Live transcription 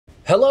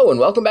Hello and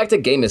welcome back to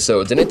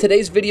Gamesodes, and in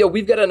today's video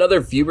we've got another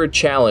viewer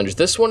challenge.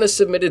 This one is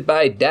submitted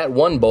by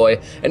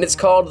Dat1Boy and it's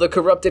called the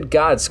Corrupted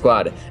God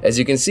Squad. As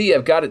you can see,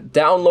 I've got it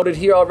downloaded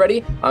here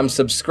already. I'm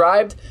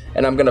subscribed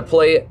and I'm gonna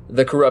play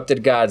the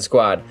Corrupted God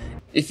Squad.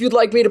 If you'd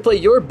like me to play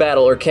your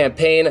battle or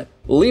campaign,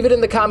 leave it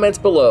in the comments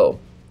below.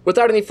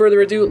 Without any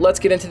further ado,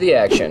 let's get into the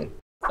action.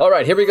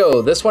 Alright, here we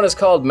go. This one is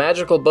called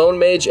Magical Bone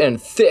Mage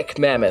and Thick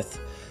Mammoth.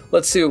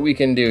 Let's see what we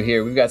can do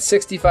here. We've got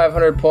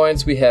 6,500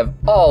 points. We have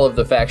all of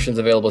the factions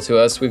available to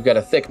us. We've got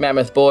a Thick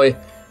Mammoth Boy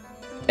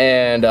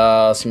and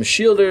some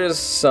Shielders,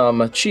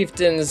 some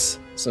Chieftains,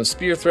 some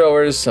Spear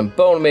Throwers, some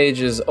Bone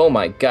Mages. Oh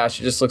my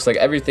gosh, it just looks like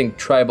everything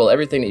tribal,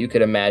 everything that you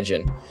could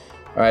imagine.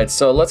 All right,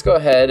 so let's go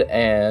ahead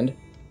and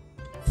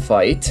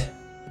fight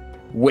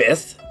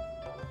with...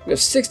 We have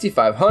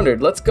 6,500.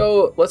 Let's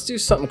do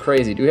something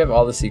crazy. Do we have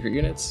all the secret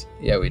units?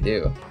 Yeah, we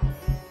do.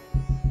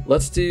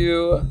 Let's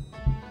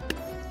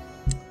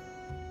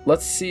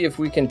see if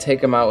we can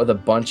take him out with a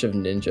bunch of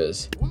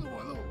ninjas.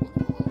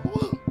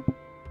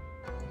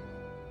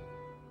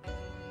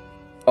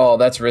 Oh,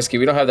 that's risky.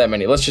 We don't have that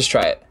many. Let's just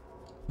try it.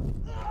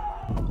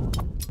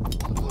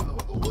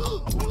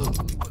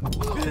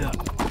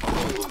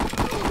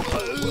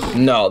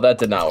 No, that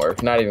did not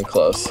work. Not even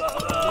close.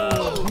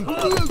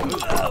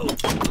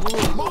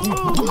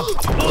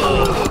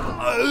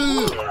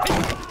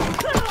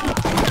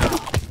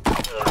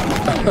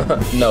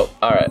 No.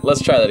 Alright,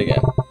 let's try that again.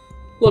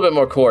 A little bit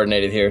more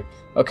coordinated here.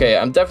 Okay,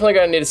 I'm definitely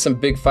gonna need some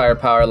big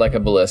firepower like a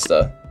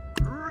ballista.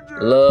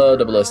 Love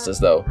the ballistas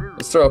though.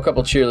 Let's throw a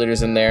couple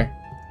cheerleaders in there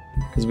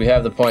because we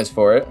have the points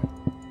for it.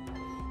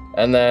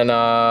 And then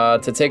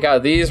to take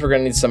out these, we're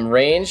gonna need some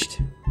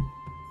ranged.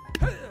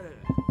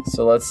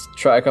 So let's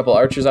try a couple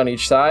archers on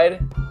each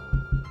side,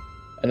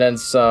 and then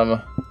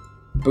some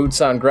boots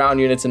on ground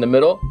units in the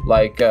middle,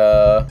 like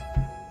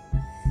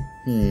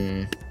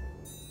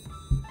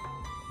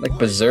like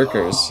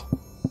berserkers.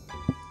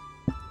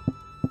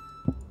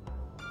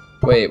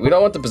 Wait, we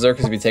don't want the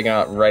berserkers to be taken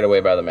out right away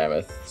by the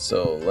mammoth.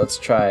 So let's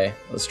try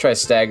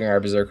staggering our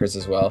berserkers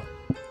as well.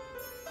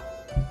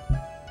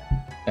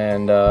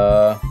 And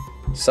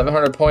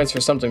 700 points for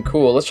something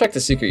cool. Let's check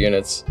the secret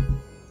units.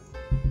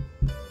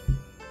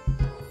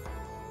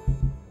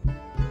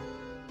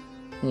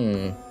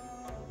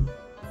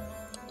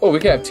 Oh, we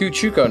can have 2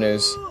 Chuko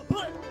news.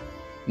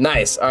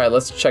 Nice. All right,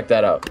 let's check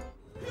that out.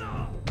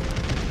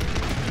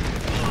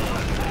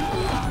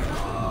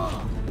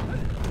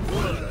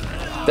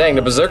 Dang,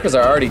 the berserkers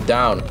are already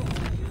down.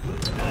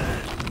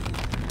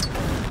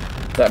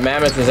 That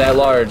mammoth is at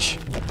large.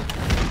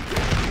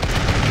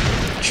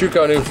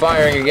 Chuko new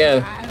firing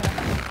again.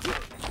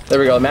 There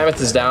we go, the mammoth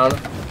is down.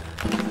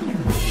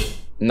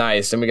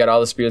 Nice, and we got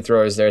all the spear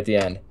throwers there at the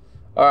end.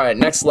 Alright,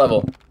 next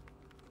level.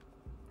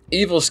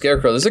 Evil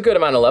Scarecrow. There's a good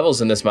amount of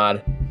levels in this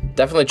mod.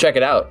 Definitely check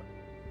it out.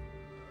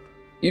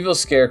 Evil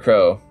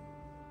Scarecrow.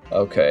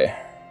 Okay.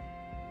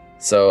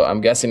 So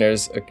I'm guessing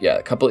there's a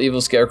couple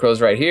evil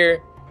scarecrows right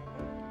here.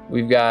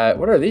 We've got,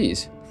 what are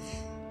these?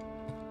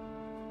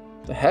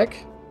 The heck?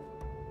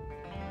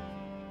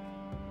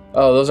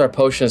 Oh, those are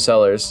potion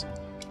sellers.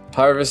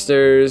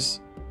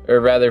 Harvesters, or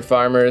rather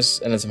farmers,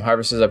 and then some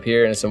harvesters up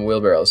here and some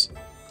wheelbarrows.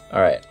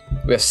 All right,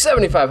 we have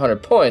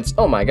 7,500 points.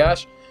 Oh my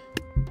gosh.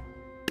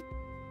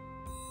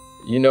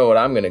 You know what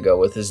I'm gonna go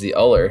with is the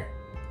Uller.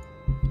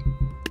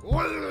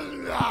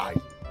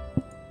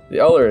 The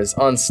Uller is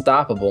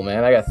unstoppable,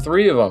 man. I got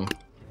 3 of them.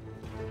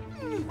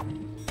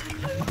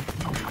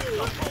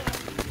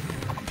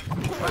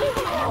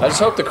 I just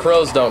hope the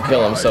crows don't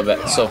kill him so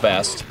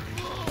fast.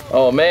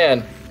 Oh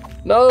man,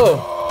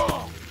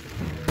 no!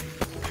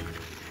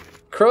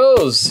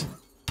 Crows!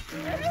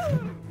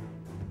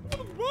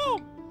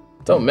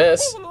 Don't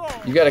miss.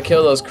 You gotta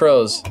kill those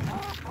crows.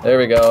 There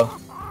we go.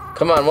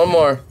 Come on, one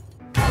more.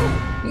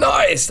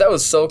 Nice! That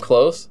was so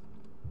close.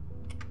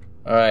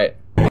 Alright.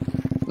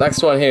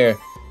 Next one here.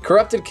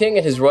 Corrupted King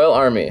and his royal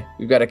army.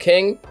 We've got a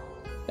king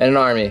and an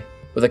army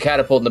with a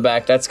catapult in the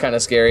back. That's kind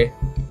of scary.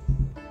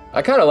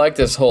 I kind of like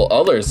this whole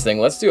Ullers thing.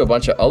 Let's do a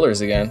bunch of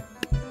Ullers again.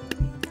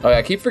 Oh yeah,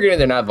 I keep forgetting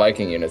they're not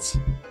Viking units.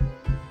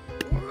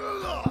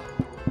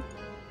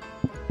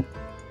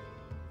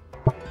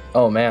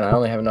 Oh man, I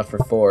only have enough for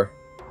 4.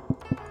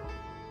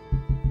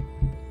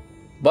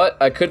 But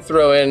I could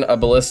throw in a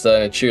ballista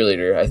and a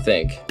cheerleader, I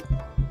think.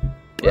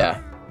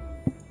 Yeah,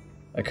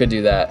 I could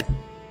do that.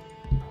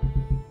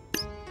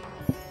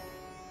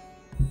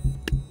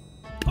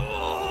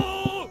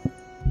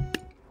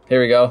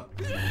 Here we go.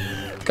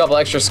 Couple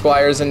extra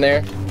squires in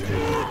there.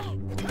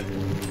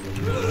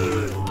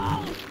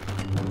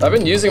 I've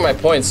been using my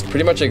points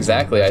pretty much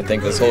exactly, I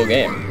think, this whole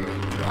game.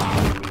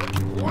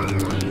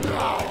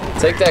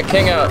 Take that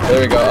king out. There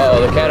we go.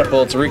 Oh, the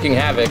catapult's wreaking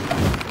havoc.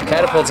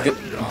 Catapult's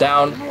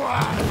down.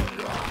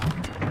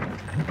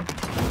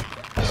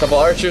 Couple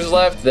archers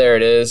left. There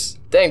it is.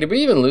 Dang, did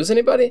we even lose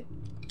anybody?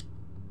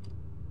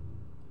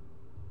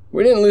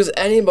 We didn't lose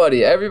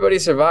anybody. Everybody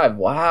survived.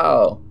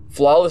 Wow.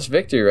 Flawless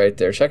victory right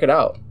there. Check it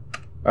out.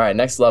 Alright,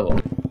 next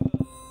level.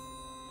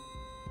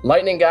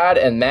 Lightning God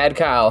and Mad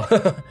Cow.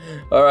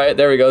 Alright,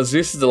 there we go.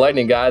 Zeus is the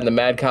Lightning God and the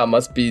Mad Cow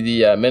must be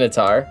the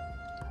Minotaur.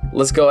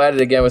 Let's go at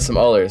it again with some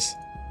Ullers.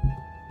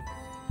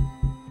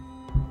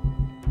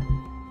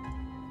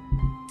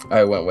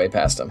 I went way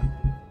past him.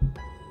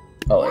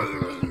 Uller.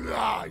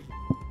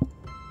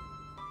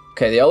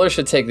 Okay, the Ullers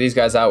should take these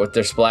guys out with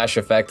their splash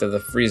effect of the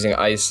freezing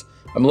ice.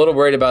 I'm a little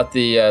worried about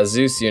the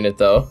Zeus unit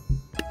though.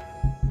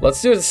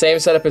 Let's do the same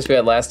setup as we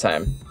had last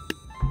time.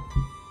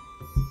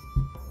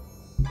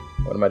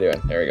 What am I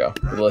doing? There we go.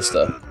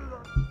 Ballista.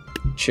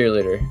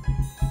 Cheerleader.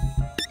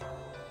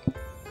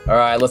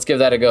 Alright, let's give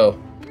that a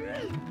go.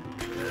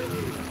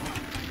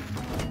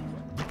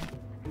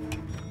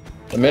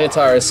 The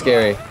Minotaur is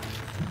scary.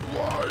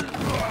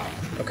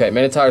 Okay,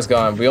 Minotaur's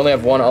gone. We only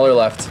have one Uller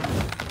left.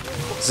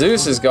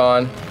 Zeus is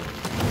gone.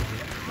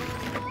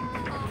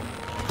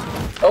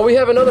 Oh, we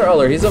have another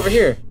Uller. He's over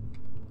here.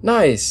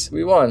 Nice.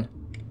 We won.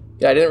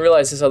 Yeah, I didn't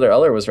realize this other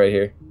Uller was right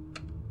here.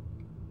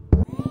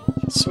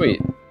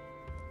 Sweet.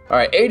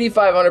 Alright,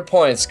 8,500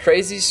 points.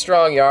 Crazy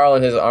strong Jarl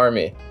and his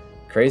army.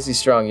 Crazy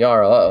strong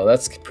Jarl. Uh-oh,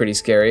 that's pretty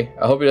scary.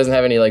 I hope he doesn't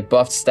have any, like,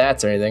 buffed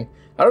stats or anything.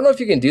 I don't know if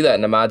you can do that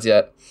in the mods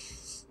yet.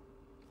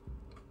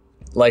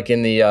 Like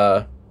in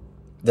the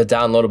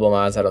downloadable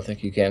mods, I don't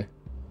think you can.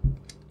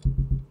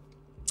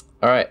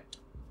 Alright.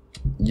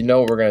 You know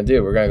what we're gonna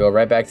do. We're gonna go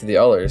right back to the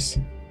Ullers.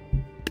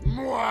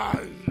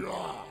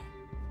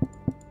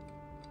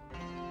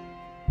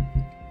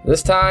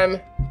 This time,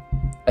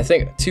 I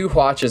think 2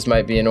 watches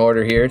might be in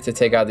order here to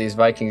take out these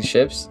Viking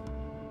ships.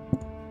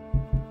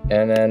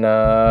 And then,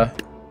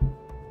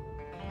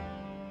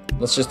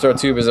 let's just throw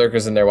 2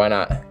 berserkers in there, why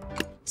not?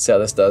 See how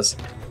this does.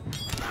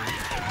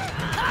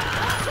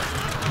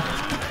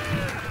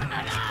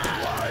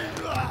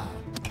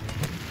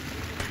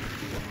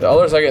 The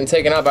Ullers are getting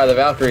taken out by the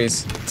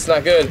Valkyries. It's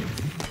not good.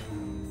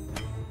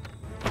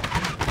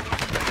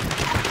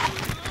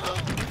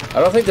 I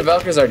don't think the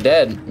Valkyries are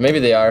dead. Maybe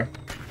they are.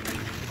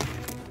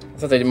 I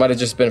thought they might have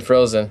just been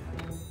frozen.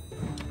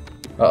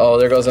 Uh-oh,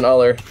 there goes an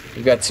Uller.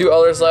 We've got 2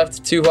 Ullers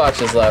left, 2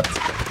 watches left.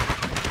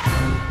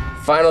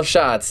 Final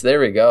shots. There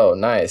we go.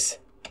 Nice.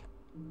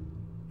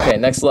 Okay,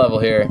 next level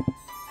here.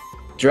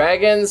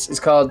 Dragons is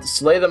called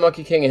Slay the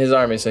Monkey King and his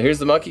army. So here's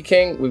the Monkey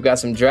King. We've got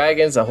some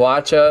dragons, a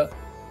Hwacha,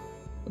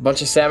 a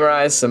bunch of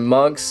samurais, some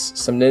monks,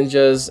 some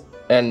ninjas,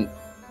 and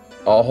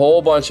a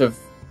whole bunch of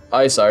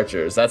ice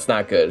archers. That's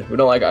not good. We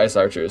don't like ice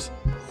archers.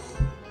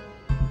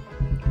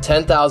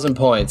 10,000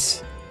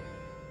 points.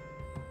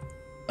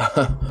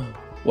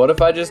 What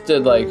if I just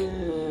did like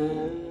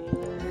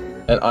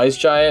an ice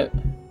giant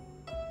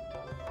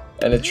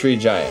and a tree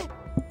giant?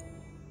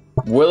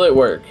 Will it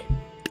work?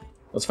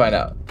 Let's find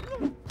out.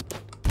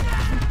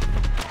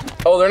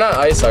 Oh, they're not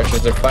ice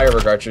archers, they're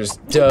firework archers.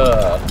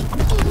 Duh.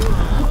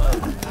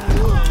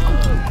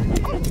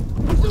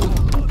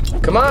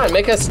 Come on,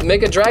 make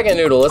a dragon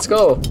noodle. Let's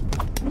go.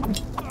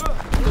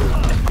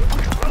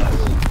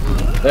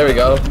 There we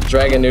go.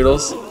 Dragon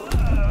noodles.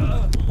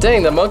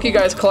 Dang, the monkey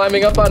guy's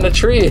climbing up on the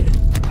tree.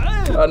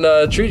 On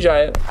the tree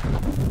giant.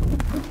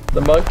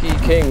 The Monkey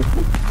King.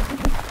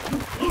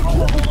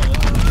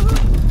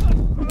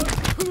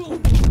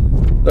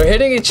 They're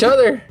hitting each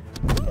other.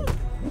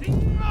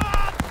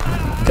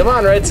 Come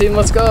on, red team,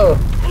 let's go.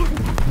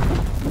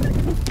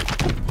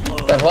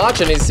 That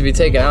Hwacha needs to be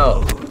taken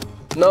out.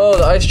 No,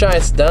 the ice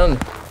giant's done.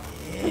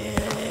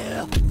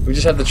 We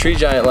just have the tree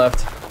giant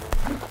left.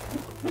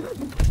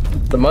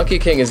 The Monkey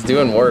King is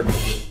doing work.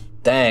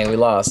 Dang, we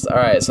lost.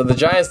 Alright, so the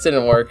giants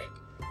didn't work.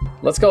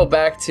 Let's go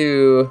back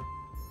to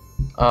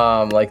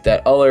like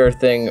that Uller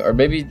thing, or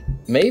maybe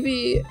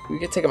we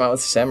could take him out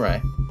with the samurai.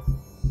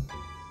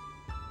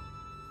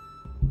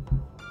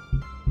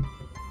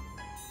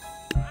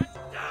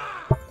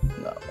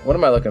 No, what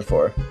am I looking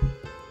for?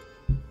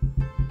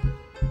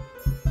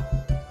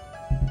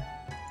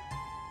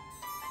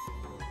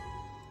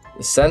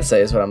 The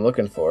sensei is what I'm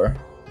looking for.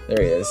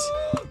 There he is.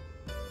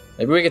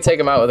 Maybe we could take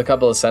him out with a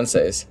couple of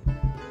senseis.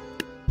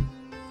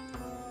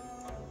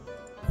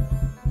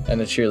 And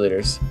the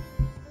cheerleaders.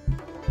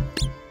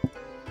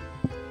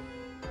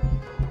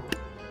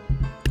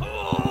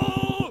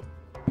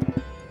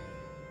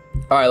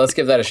 Alright, let's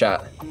give that a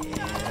shot.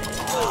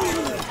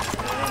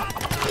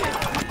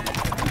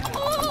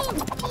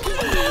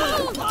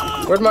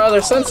 Where'd my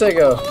other sensei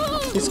go?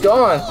 He's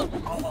gone.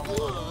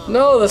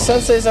 No, the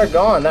senseis are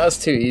gone. That was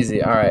too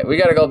easy. Alright, we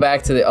gotta go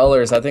back to the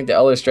Ullers. I think the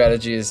Uller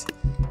strategy is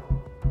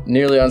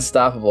nearly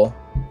unstoppable.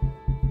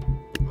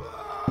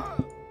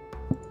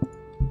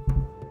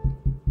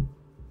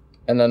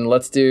 And then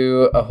let's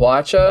do a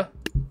Hwacha.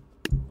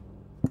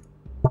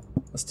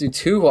 Let's do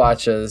 2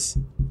 Hwachas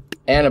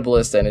and a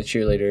ballista and a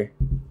cheerleader.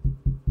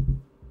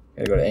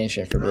 Gotta go to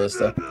ancient for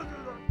ballista.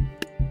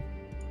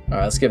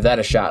 Alright, let's give that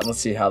a shot and let's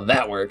see how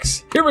that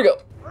works. Here we go.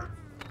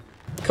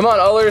 Come on,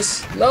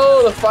 Ullers.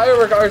 No, the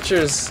firework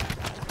archers.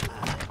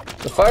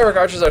 The firework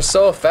archers are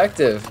so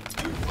effective.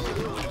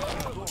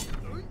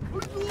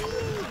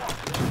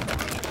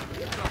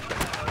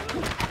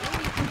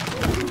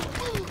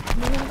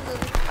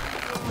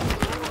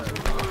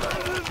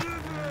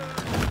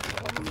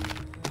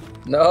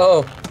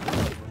 No.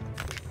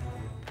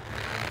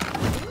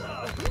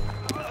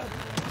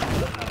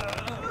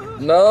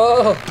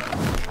 No.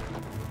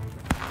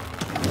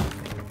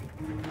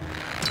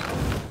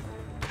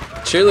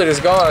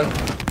 Cheerleader's gone.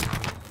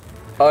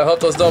 Oh, I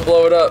hope those don't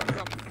blow it up.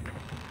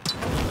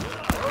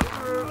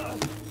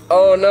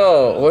 Oh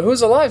no. Well,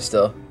 who's alive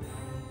still?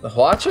 The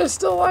Hwacha is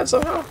still alive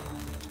somehow?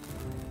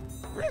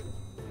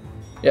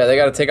 Yeah, they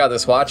gotta take out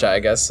this Hwacha, I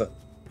guess.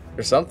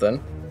 Or something.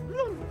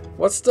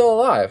 What's still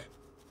alive?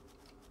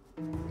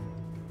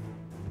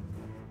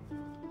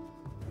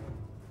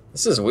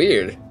 This is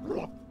weird.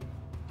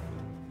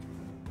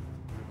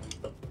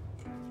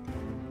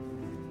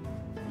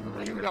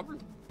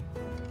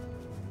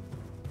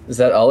 Is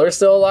that Uller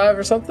still alive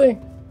or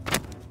something?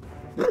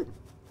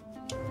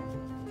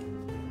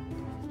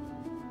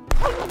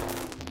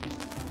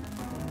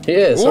 He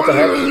is. What the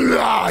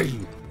heck?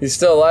 He's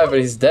still alive, but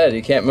he's dead.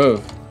 He can't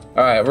move.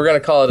 Alright, we're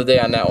gonna call it a day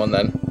on that one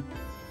then.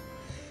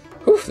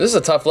 Whew, this is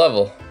a tough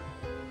level.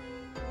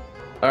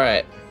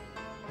 Alright.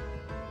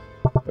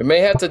 We may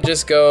have to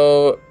just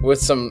go with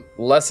some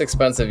less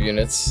expensive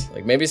units.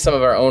 Like maybe some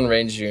of our own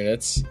ranged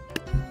units.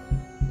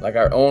 Like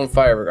our own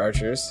firework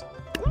archers.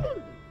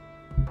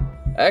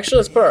 Actually,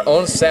 let's put our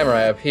own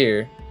samurai up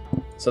here.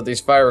 So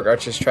these firework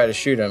archers try to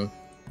shoot him.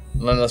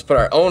 And then let's put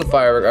our own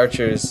firework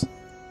archers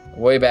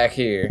way back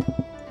here.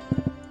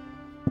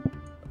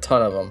 A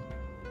ton of them.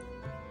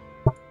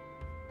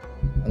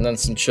 And then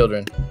some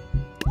children.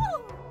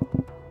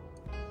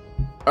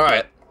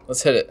 Alright,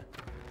 let's hit it.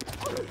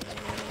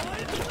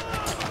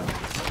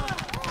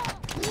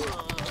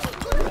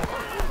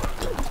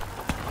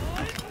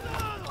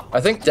 I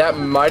think that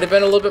might have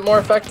been a little bit more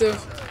effective.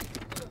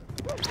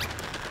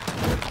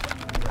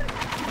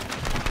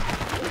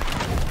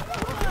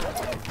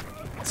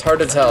 It's hard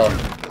to tell.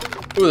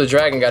 Ooh, the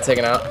dragon got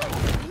taken out.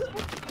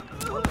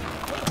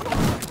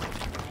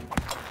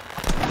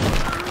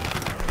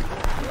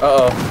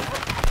 Uh-oh.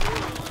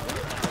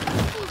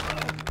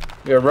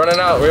 We are running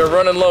out. We are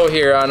running low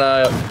here on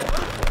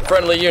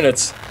friendly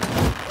units.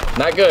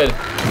 Not good.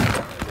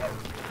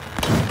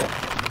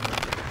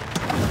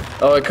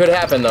 Oh, it could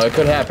happen though. It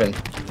could happen.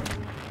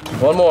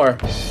 One more.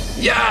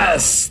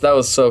 Yes! That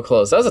was so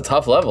close. That was a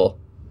tough level.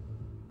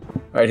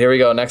 Alright, here we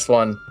go. Next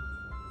one.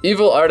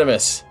 Evil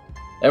Artemis.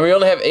 And we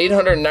only have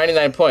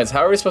 899 points.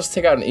 How are we supposed to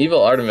take out an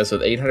Evil Artemis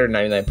with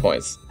 899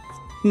 points?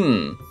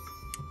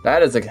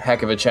 That is a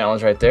heck of a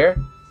challenge right there.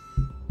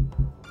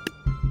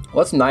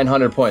 What's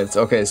 900 points?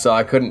 Okay, so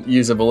I couldn't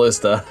use a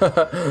ballista.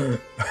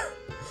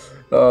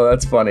 Oh,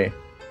 that's funny.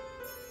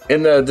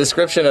 In the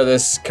description of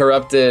this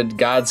corrupted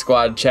God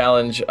Squad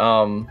challenge,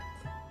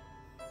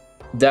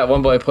 that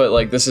one boy put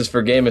like, this is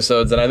for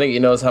Gamesodes, and I think he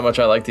knows how much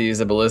I like to use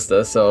a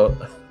ballista, so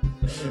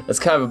it's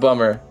kind of a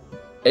bummer.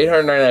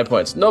 899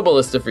 points. No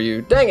ballista for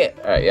you. Dang it!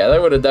 Alright, yeah,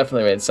 that would have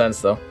definitely made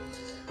sense though.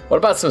 What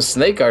about some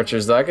snake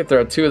archers though? I could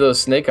throw 2 of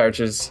those snake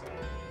archers.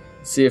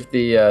 See if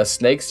the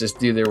snakes just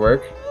do their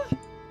work.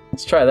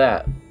 Let's try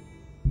that.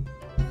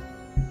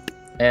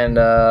 And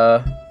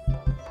a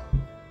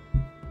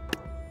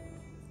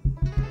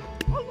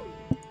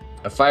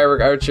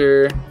firework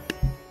archer,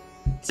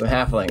 some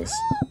halflings.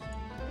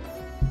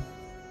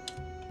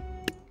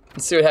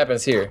 Let's see what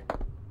happens here.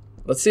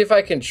 Let's see if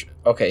I can.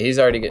 Okay, he's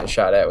already getting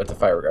shot at with the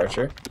firework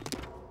archer.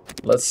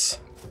 Let's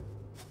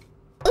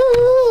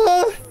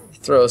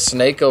throw a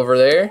snake over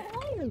there.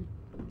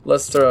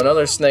 Let's throw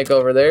another snake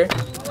over there.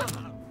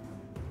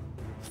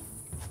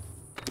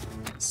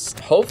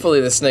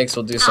 Hopefully the snakes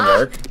will do some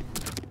work.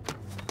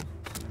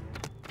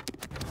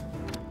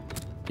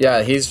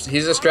 Yeah, he's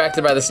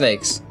distracted by the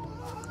snakes.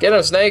 Get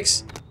him,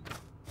 snakes!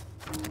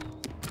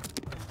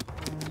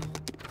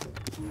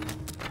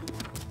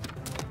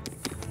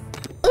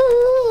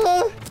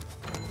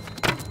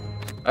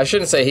 I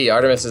shouldn't say he.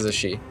 Artemis is a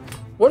she.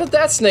 What did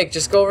that snake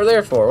just go over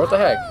there for? What the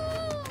heck?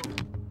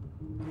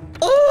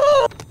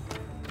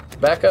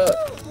 Back up.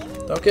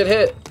 Don't get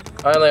hit.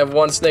 I only have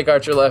 1 snake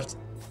archer left.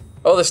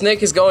 Oh, the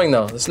snake is going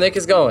though. The snake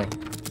is going.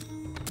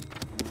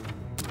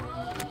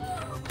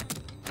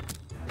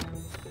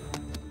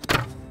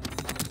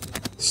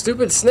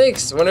 Stupid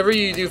snakes. Whenever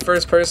you do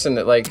first person,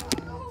 it like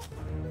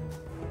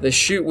they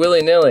shoot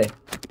willy-nilly.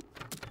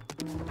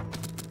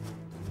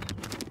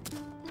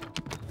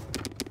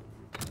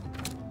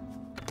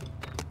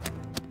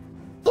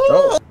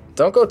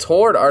 Don't go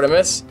toward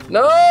Artemis.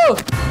 No!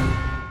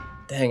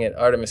 Dang it,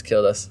 Artemis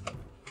killed us.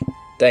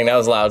 Dang, that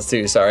was loud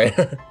too, sorry.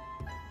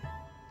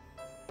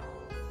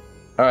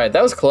 Alright,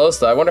 that was close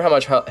though. I wonder how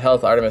much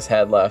health Artemis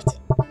had left.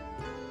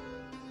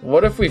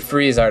 What if we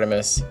freeze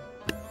Artemis?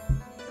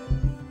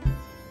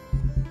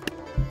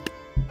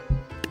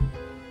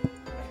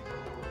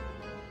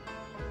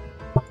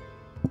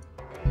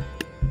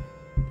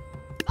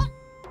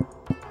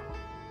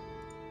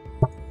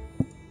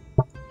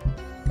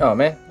 Oh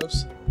man,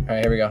 oops.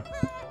 Alright, here we go.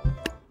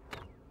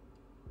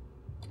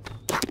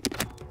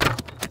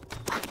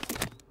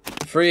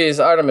 Freeze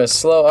Artemis,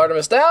 slow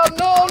Artemis down.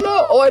 No,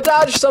 no! Oh, I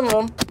dodged some of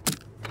them.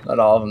 Not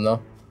all of them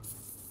though.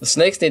 The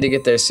snakes need to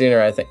get there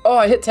sooner, I think. Oh,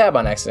 I hit tab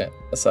on accident.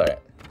 That's alright.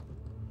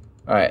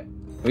 Alright,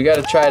 We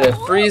gotta try to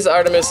freeze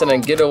Artemis and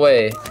then get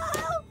away.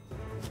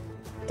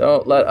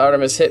 Don't let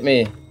Artemis hit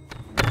me.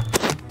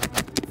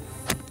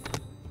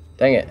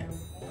 Dang it.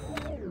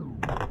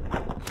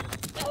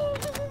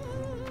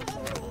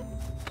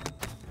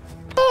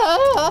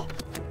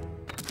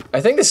 I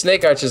think the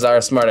snake archers are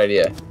a smart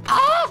idea.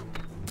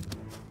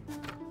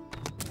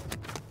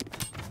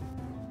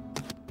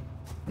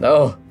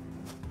 No.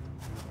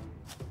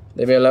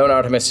 Leave me alone,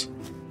 Artemis.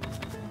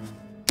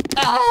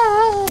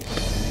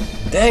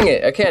 Dang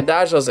it, I can't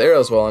dodge those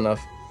arrows well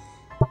enough.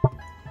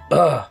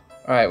 Ugh.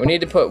 Alright, we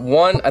need to put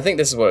one, I think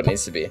this is what it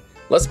needs to be.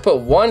 Let's put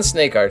one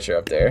snake archer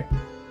up there.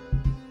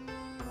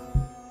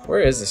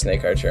 Where is the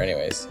snake archer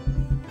anyways?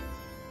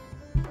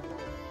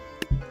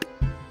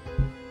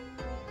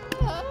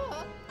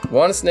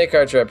 One snake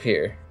archer up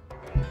here.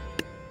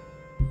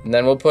 And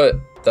then we'll put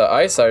the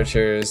ice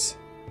archers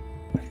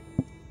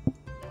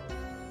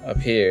up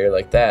here,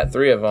 like that,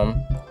 3 of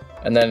them.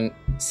 And then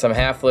some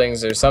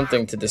halflings or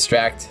something to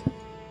distract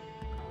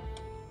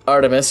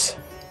Artemis.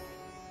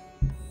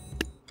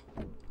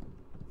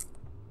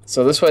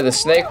 So this way the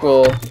snake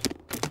will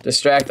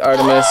distract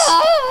Artemis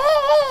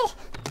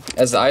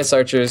as the ice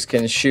archers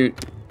can shoot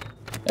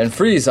and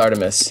freeze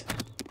Artemis.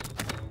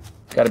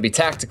 Gotta be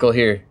tactical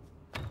here.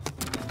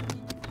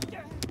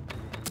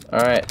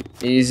 Alright,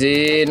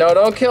 easy. No,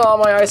 don't kill all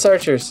my ice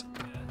archers.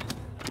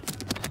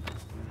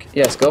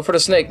 Yes, go for the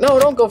snake. No,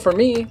 don't go for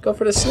me. Go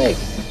for the snake.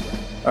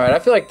 Alright, I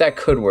feel like that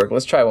could work.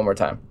 Let's try one more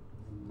time.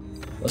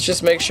 Let's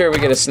just make sure we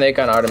get a snake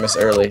on Artemis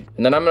early.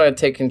 And then I'm going to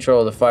take control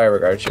of the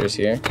firework archers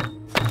here.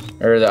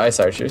 Or the ice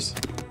archers.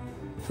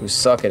 Who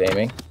suck at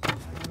aiming.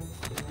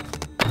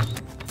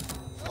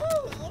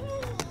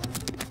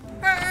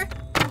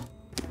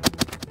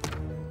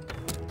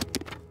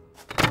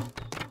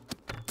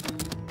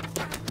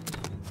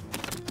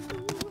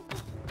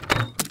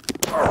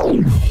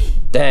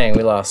 Dang,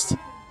 we lost.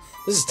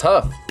 This is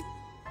tough.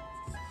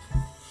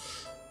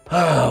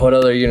 What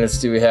other units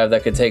do we have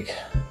that could take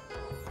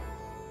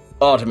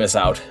Artemis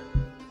out?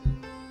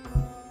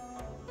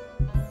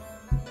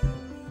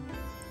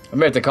 I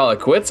may have to call it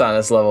quits on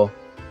this level.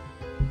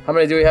 How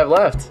many do we have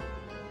left?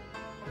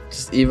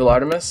 Just evil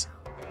Artemis?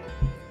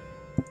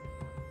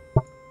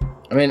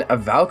 I mean, a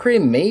Valkyrie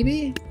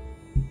maybe?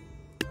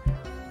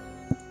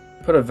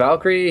 Put a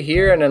Valkyrie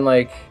here and then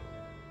like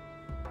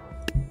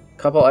a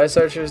couple ice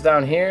archers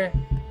down here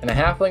and a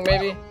halfling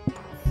maybe?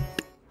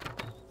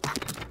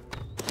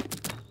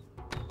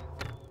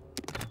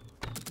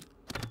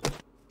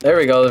 There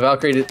we go, the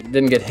Valkyrie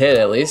didn't get hit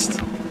at least.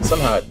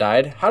 Somehow it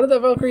died. How did that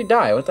Valkyrie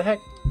die? What the heck?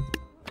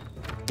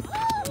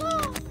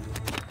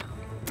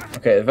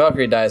 Okay, the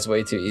Valkyrie dies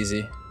way too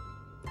easy.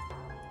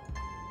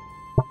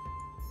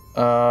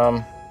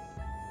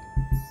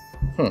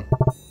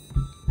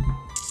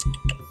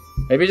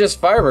 Maybe just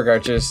firework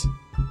archers.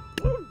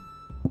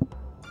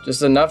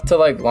 Just enough to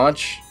like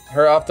launch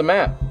her off the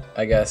map,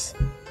 I guess.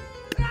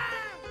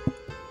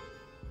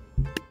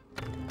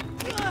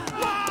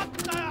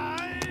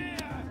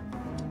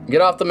 Get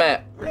off the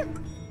map.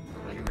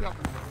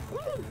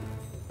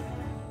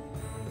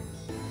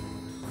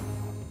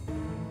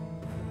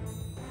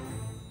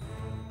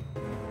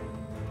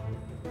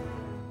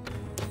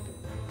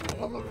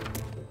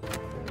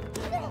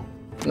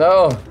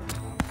 No. I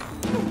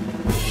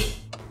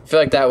feel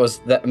like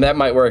that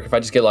might work if I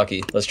just get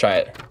lucky. Let's try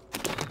it.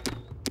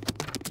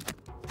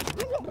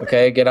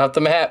 Okay, get off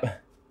the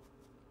map.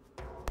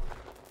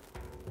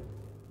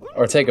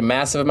 Or take a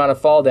massive amount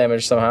of fall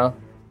damage somehow.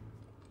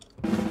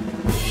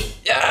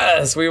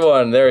 Yes, we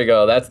won. There we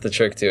go. That's the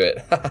trick to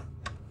it.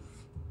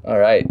 All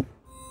right.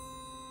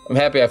 I'm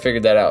happy I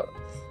figured that out.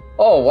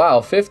 Oh,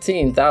 wow.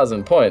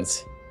 15,000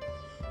 points.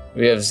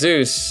 We have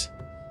Zeus,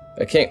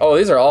 a king. Oh,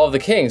 these are all of the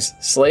kings.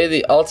 Slay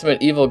the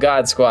ultimate evil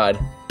god squad.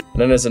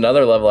 And then there's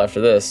another level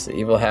after this. The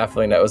evil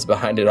halfling that was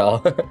behind it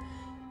all.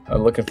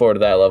 I'm looking forward to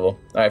that level.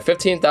 All right,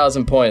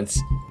 15,000 points.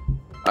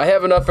 I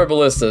have enough for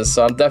ballistas,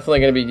 so I'm definitely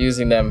going to be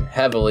using them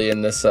heavily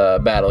in this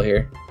battle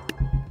here.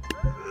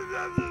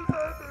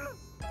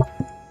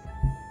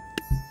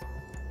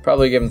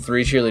 Probably give them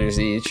 3 cheerleaders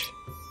each.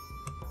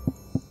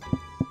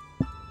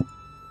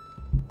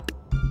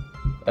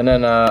 And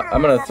then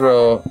I'm gonna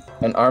throw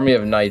an army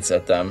of knights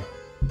at them.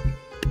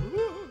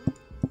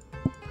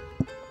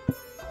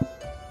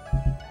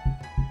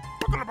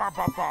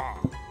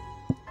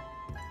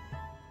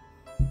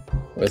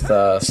 With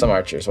some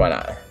archers, why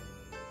not?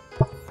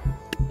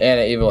 And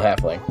an evil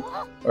halfling.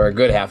 Or a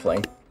good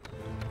halfling.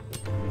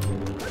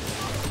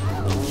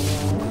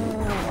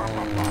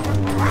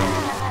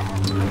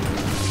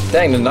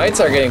 Dang, the knights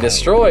are getting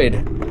destroyed.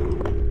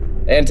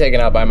 And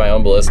taken out by my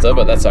own ballista,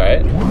 but that's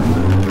alright.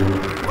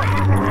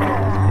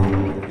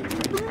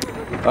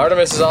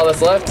 Artemis is all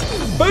that's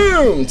left.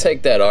 Boom!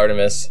 Take that,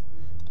 Artemis.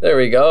 There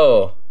we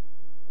go.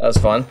 That was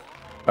fun.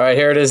 Alright,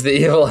 here it is, the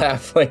evil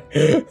halfling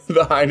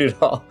behind it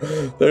all.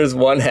 There's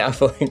one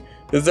halfling.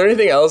 Is there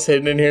anything else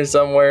hidden in here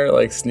somewhere,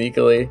 like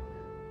sneakily?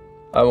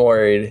 I'm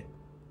worried.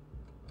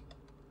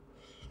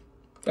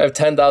 I have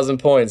 10,000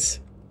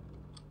 points.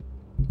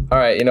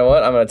 Alright, you know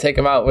what? I'm gonna take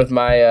him out with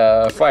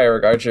my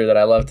firework archer that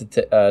I love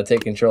to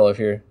take control of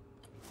here.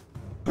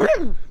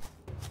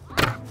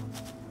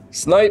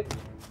 Snipe!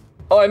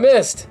 Oh, I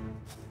missed!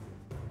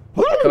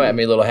 Come at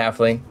me, little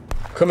halfling.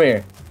 Come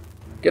here.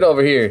 Get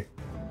over here.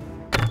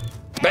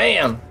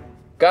 Bam!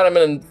 Got him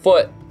in the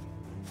foot.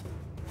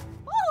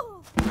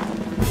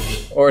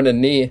 Or in the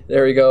knee.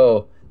 There we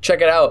go.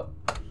 Check it out.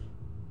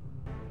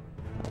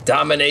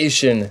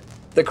 Domination.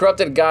 The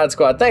Corrupted God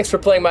Squad. Thanks for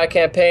playing my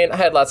campaign. I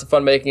had lots of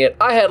fun making it.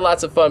 I had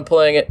lots of fun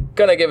playing it.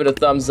 Gonna give it a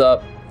thumbs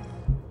up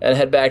and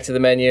head back to the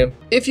menu.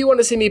 If you want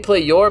to see me play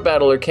your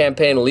battle or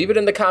campaign, leave it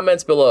in the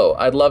comments below.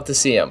 I'd love to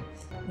see them.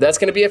 That's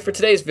gonna be it for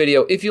today's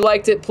video. If you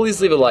liked it, please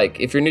leave a like.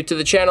 If you're new to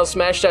the channel,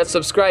 smash that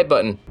subscribe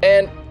button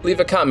and leave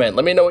a comment.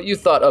 Let me know what you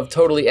thought of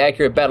Totally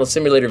Accurate Battle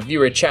Simulator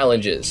viewer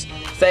challenges.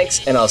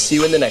 Thanks, and I'll see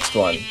you in the next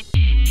one.